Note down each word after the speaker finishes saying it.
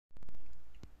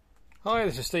Hi,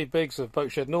 this is Steve Biggs of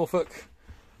Boatshed, Norfolk,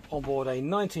 on board a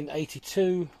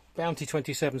 1982 Bounty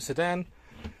 27 sedan.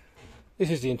 This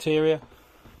is the interior.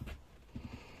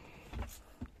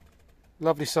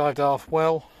 Lovely side aft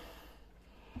well.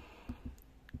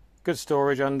 Good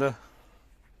storage under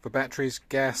for batteries,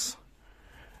 gas,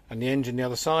 and the engine the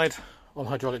other side on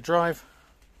hydraulic drive.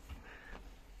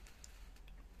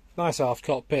 Nice aft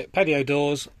cockpit, patio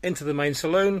doors into the main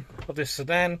saloon of this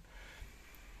sedan.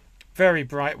 Very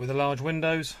bright with the large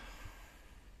windows.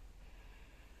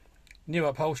 New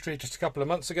upholstery just a couple of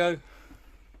months ago.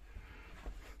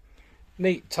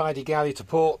 Neat tidy galley to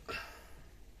port.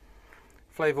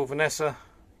 Flaval Vanessa,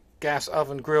 gas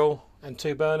oven grill and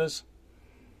 2 burners.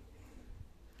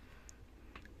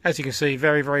 As you can see,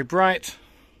 very bright,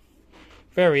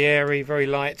 very airy, very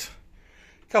light.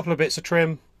 Couple of bits of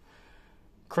trim,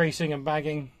 creasing and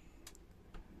bagging.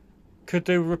 Could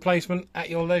do replacement at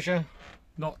your leisure.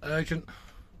 Not urgent.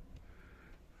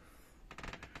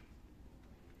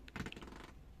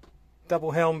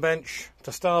 Double helm bench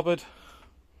to starboard.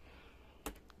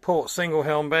 Port single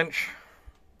helm bench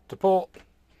to port.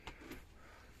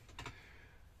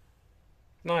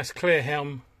 Nice clear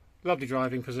helm, lovely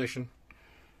driving position.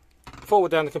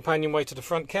 Forward down the companionway to the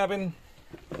front cabin.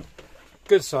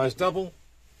 Good size double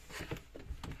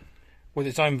with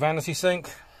its own vanity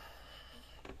sink.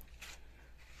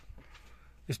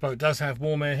 This boat does have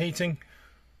warm air heating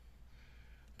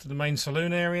to the main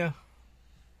saloon area.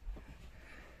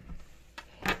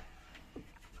 It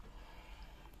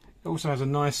also has a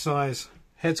nice size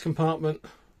heads compartment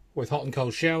with hot and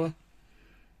cold shower.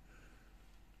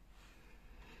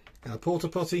 And a porta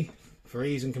potty for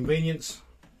ease and convenience.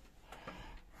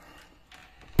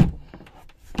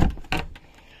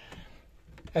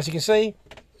 As you can see,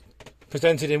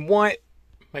 presented in white,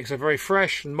 makes it very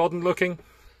fresh and modern looking.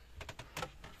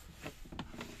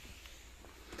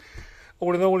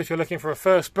 All in all, if you're looking for a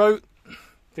first boat,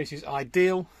 this is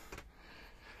ideal.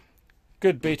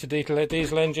 Good B2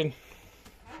 diesel engine.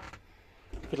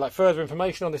 If you'd like further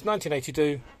information on this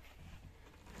 1982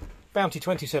 Bounty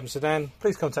 27 sedan,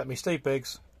 please contact me, Steve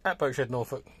Biggs, at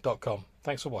boatshednorfolk.com.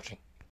 Thanks for watching.